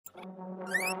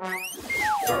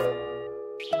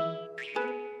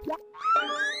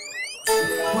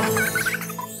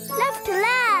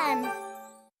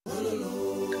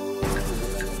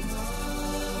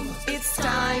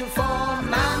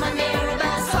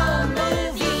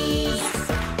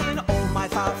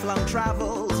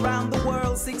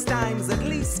6 times at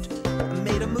least.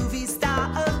 Made a movie star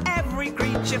of every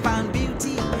creature, found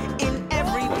beauty in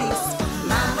every beast.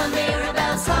 Mama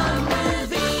Mirabelle's home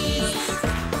movies.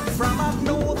 From up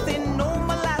north in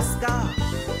Nome, Alaska,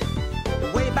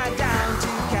 way back down to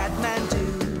Kathmandu.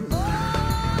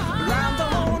 Round the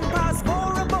Horn past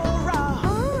Bora Bora,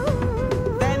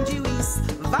 then due east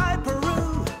via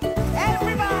Peru.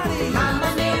 Everybody!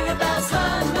 Mama Mirabelle's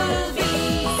home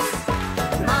movies.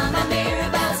 Mama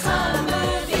Mirabelle's home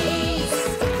movies.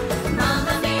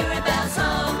 Mama Mirabelle's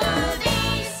home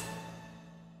movies.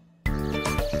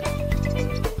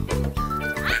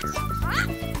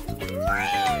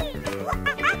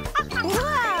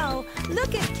 Wow!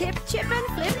 Look at Kip, Chip and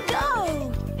Flip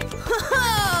go!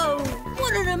 Whoa!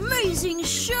 What an amazing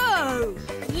show!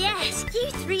 Yes,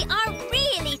 you three are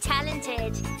really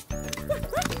talented.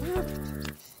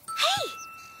 Hey,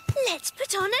 let's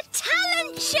put on a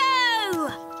talent show!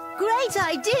 Great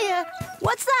idea!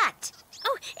 What's that?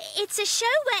 Oh, it's a show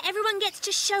where everyone gets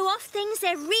to show off things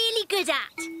they're really good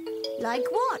at. Like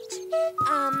what?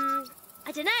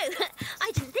 I don't know.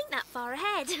 I didn't think that far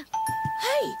ahead.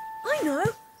 Hey, I know.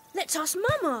 Let's ask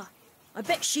Mama. I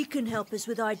bet she can help us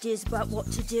with ideas about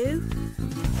what to do.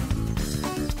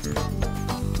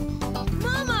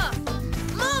 Mama!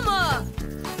 Mama!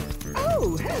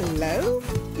 Oh, hello.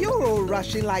 You're all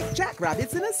rushing like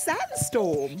jackrabbits in a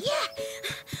sandstorm. Yeah,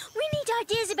 we need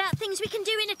ideas about things we can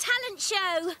do in a talent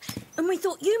show. And we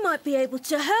thought you might be able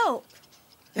to help.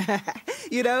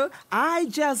 You know, I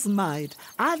just might.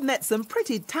 I've met some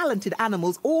pretty talented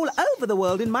animals all over the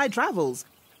world in my travels.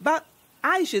 But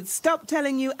I should stop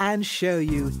telling you and show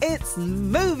you. It's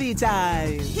movie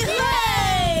time!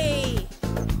 Yay!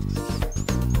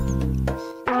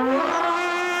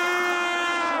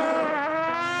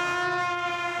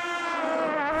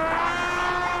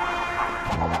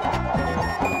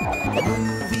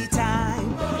 Movie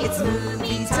time, it's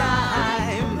movie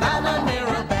time. Mama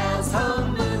Mirabelle's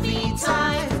home movie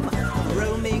time.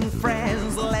 Roaming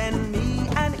friends, lend me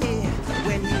an ear.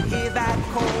 When you hear that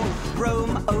call,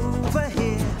 roam over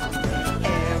here.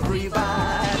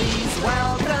 Everybody's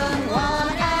welcome, one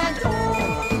and all.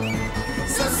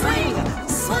 So swing,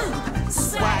 swoop,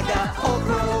 swagger, or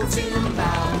grow to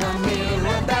Mama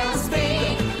Mirabelle's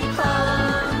big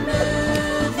home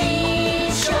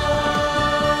movie show.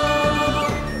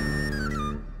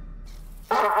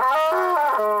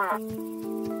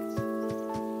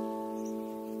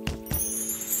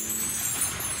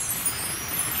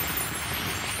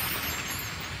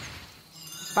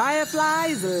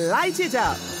 Fireflies, light it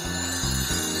up.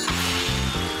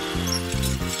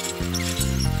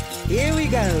 Here we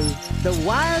go, the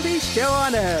wildest show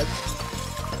on earth.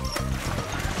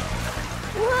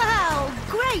 Wow!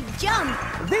 Great jump!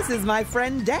 This is my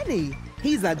friend Denny.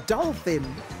 He's a dolphin.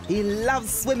 He loves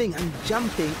swimming and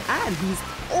jumping, and he's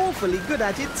awfully good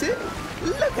at it too.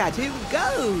 Look at him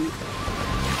go!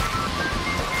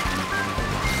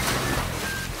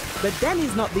 But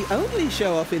Denny's not the only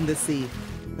show-off in the sea.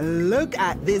 Look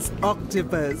at this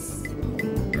octopus.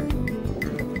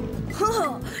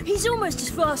 Oh, he's almost as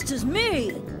fast as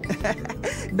me.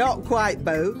 Not quite,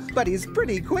 Bo, but he's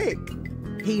pretty quick.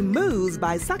 He moves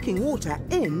by sucking water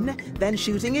in, then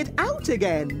shooting it out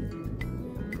again.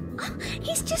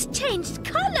 He's just changed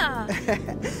colour.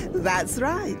 That's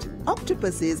right.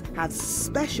 Octopuses have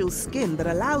special skin that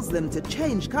allows them to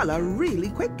change colour really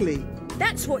quickly.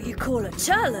 That's what you call a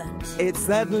talent. It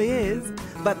certainly is.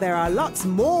 But there are lots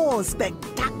more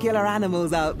spectacular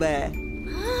animals out there.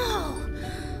 Oh,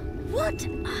 what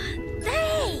are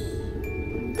they?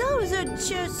 Those are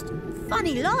just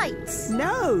funny lights.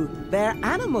 No, they're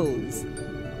animals.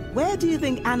 Where do you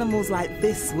think animals like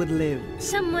this would live?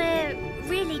 Somewhere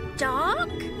really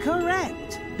dark?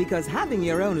 Correct. Because having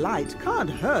your own light can't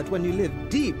hurt when you live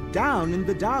deep down in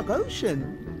the dark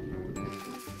ocean.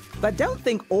 But don't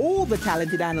think all the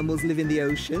talented animals live in the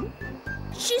ocean.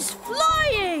 She's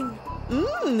flying!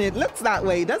 It looks that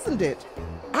way, doesn't it?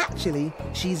 Actually,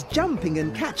 she's jumping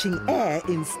and catching air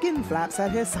in skin flaps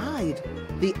at her side.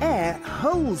 The air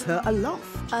holds her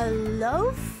aloft. A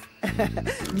loaf?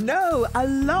 No,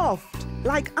 aloft.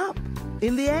 Like up,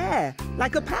 in the air,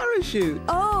 like a parachute.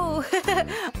 Oh,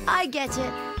 I get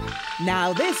it.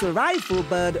 Now this rifle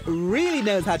bird really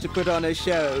knows how to put on a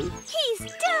show.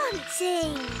 He's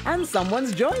dancing. And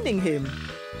someone's joining him.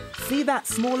 See that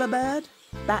smaller bird?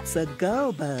 That's a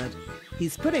girl bird.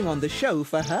 He's putting on the show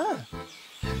for her.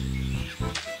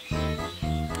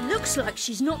 Looks like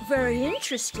she's not very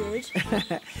interested.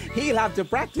 He'll have to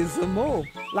practice some more,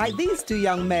 like these two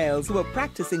young males who are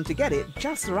practicing to get it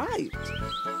just right.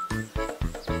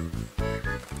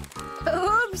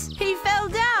 Oops, he fell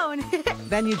down.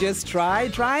 Then Then you just try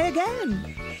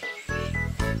again.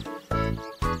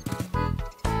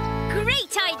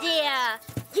 Great idea!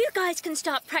 You guys can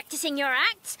start practicing your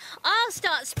acts. I'll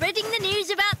start spreading the news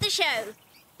about the show.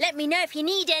 Let me know if you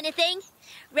need anything.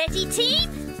 Ready, team?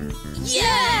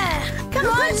 Yeah! Come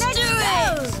on, let's do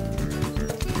it!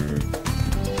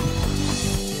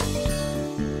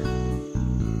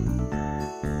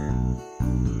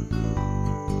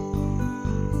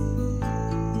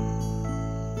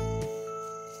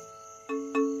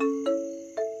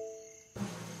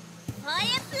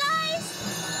 Fireflies,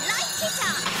 light it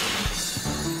up!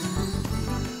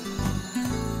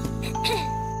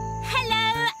 Hello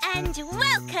and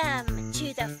welcome to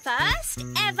the first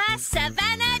ever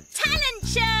Savannah Talent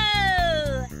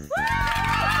Show!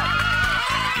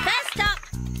 First up,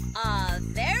 our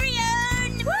very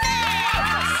own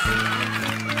Max!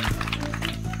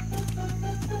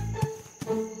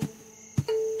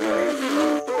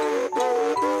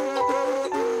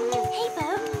 Hey, Bo,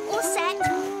 all set?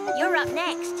 You're up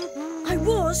next.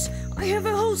 I have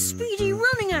a whole speedy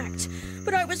running act,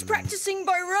 but I was practicing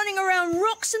by running around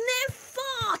rocks and they're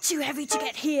far too heavy to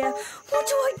get here. What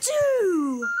do I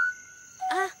do?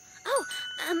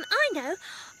 I know.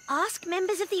 Ask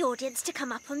members of the audience to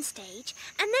come up on stage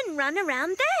and then run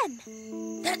around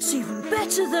them. That's even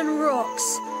better than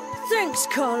rocks. Thanks,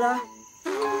 Carla.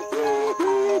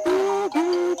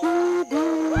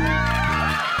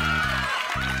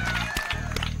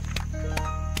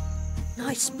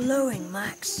 Nice blowing,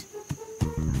 Max.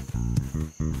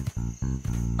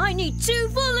 I need 2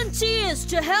 volunteers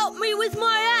to help me with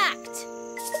my act.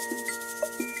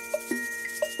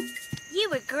 You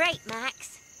were great, Max.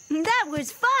 That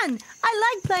was fun.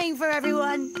 I like playing for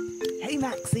everyone. Hey,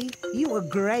 Maxie, you were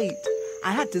great.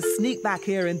 I had to sneak back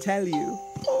here and tell you.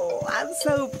 Oh, I'm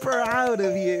so proud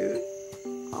of you.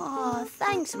 Oh,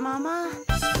 thanks, Mama.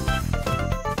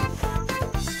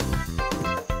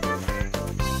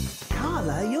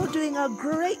 Carla, you're doing a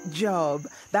great job.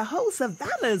 The whole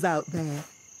Savannah's out there.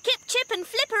 Kip, Chip and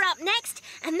Flip are up next,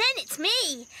 and then it's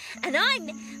me. And I'm...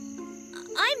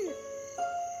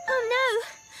 Oh, no.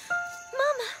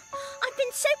 Mama, I've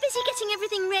been so busy getting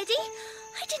everything ready,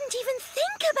 I didn't even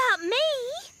think about me.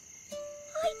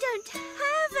 I don't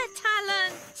have a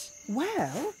talent.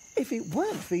 Well, if it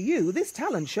weren't for you, this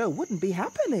talent show wouldn't be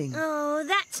happening. Oh,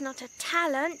 that's not a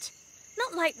talent.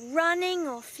 Not like running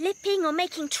or flipping or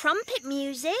making trumpet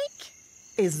music.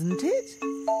 Isn't it?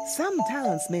 Some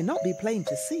talents may not be plain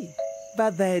to see,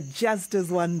 but they're just as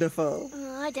wonderful.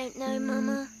 Oh, I don't know,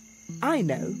 Mama. I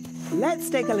know. Let's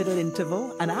take a little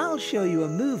interval and I'll show you a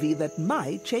movie that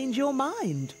might change your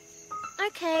mind.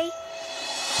 Okay.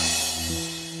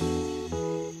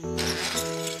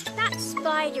 That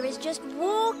spider is just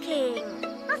walking.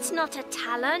 That's not a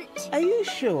talent. Are you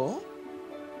sure?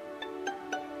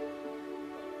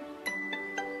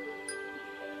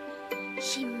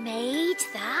 She made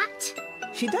that?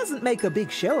 She doesn't make a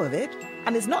big show of it,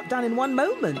 and it's not done in one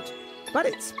moment. But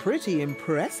it's pretty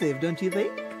impressive, don't you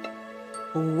think?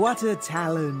 What a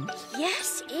talent.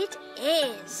 Yes, it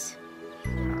is.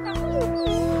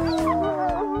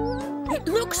 It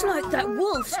looks like that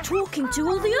wolf's talking to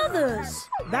all the others.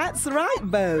 That's right,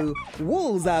 Bo.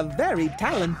 Wolves are very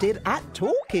talented at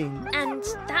talking. And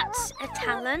that's a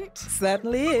talent?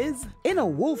 Certainly is. In a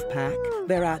wolf pack,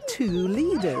 there are 2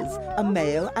 leaders, a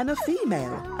male and a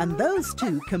female. And those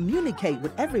 2 communicate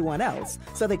with everyone else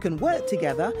so they can work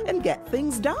together and get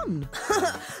things done.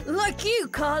 Like you,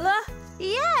 Carla.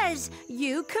 Yes,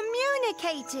 you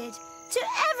communicated to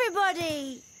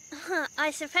everybody.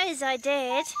 I suppose I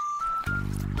did.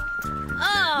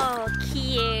 Oh,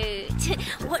 cute.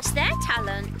 What's their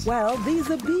talent? Well, these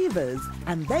are beavers,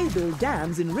 and they build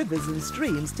dams in rivers and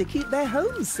streams to keep their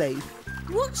homes safe.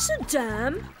 What's a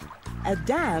dam? A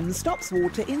dam stops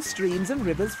water in streams and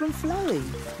rivers from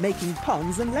flowing, making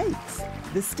ponds and lakes.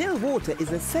 The still water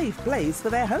is a safe place for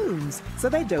their homes, so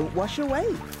they don't wash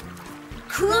away.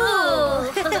 Cool!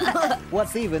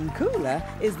 What's even cooler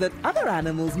is that other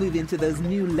animals move into those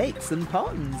new lakes and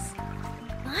ponds.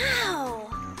 Wow.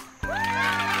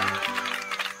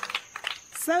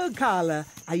 So, Carla,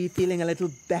 are you feeling a little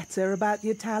better about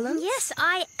your talents? Yes,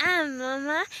 I am,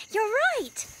 Mama. You're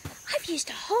right. I've used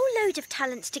a whole load of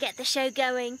talents to get the show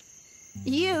going.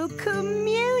 You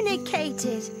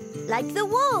communicated, like the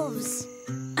wolves.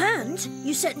 And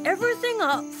you set everything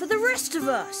up for the rest of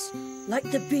us, like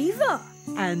the beaver.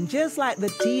 And just like the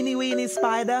teeny-weeny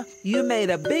spider, you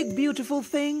made a big, beautiful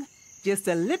thing, just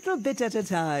a little bit at a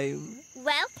time.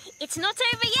 Well, it's not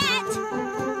over yet.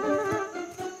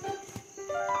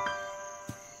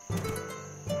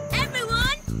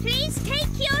 Everyone, please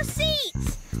take your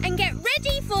seats and get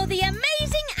ready for the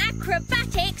amazing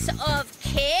acrobatics of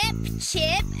Kip,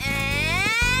 Chip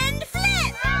and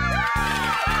Flip.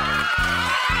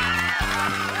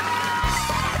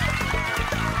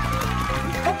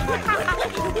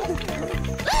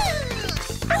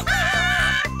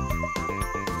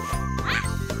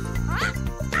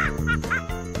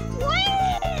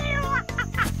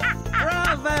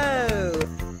 Bravo!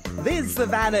 This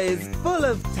savannah is full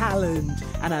of talent,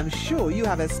 and I'm sure you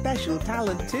have a special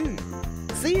talent too.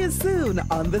 See you soon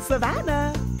on the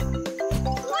savannah.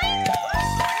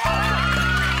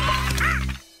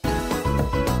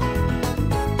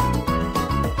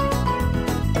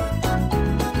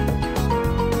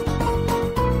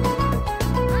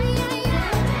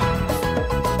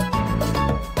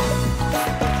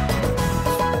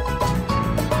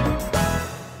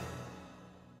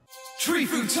 Tree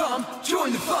Fruit Tom,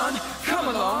 join the fun. Come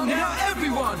along now,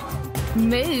 everyone.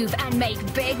 Move and make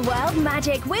big world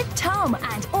magic with Tom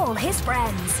and all his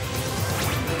friends.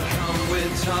 Come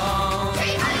with Tom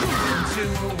into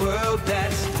a world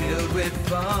that's filled with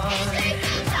fun.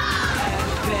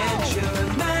 Adventure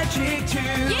and magic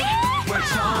too. Yeah! Where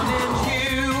Tom and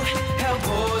you help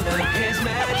all of his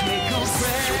magical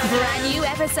friends. Brand new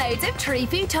episodes of Tree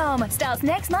Food Tom starts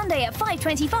next Monday at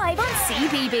 5:25 on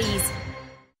CBeebies.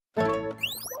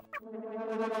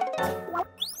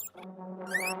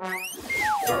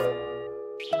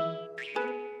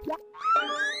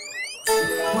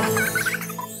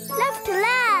 Love to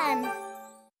learn.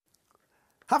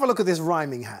 Have a look at this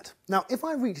rhyming hat. Now, if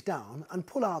I reach down and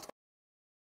pull out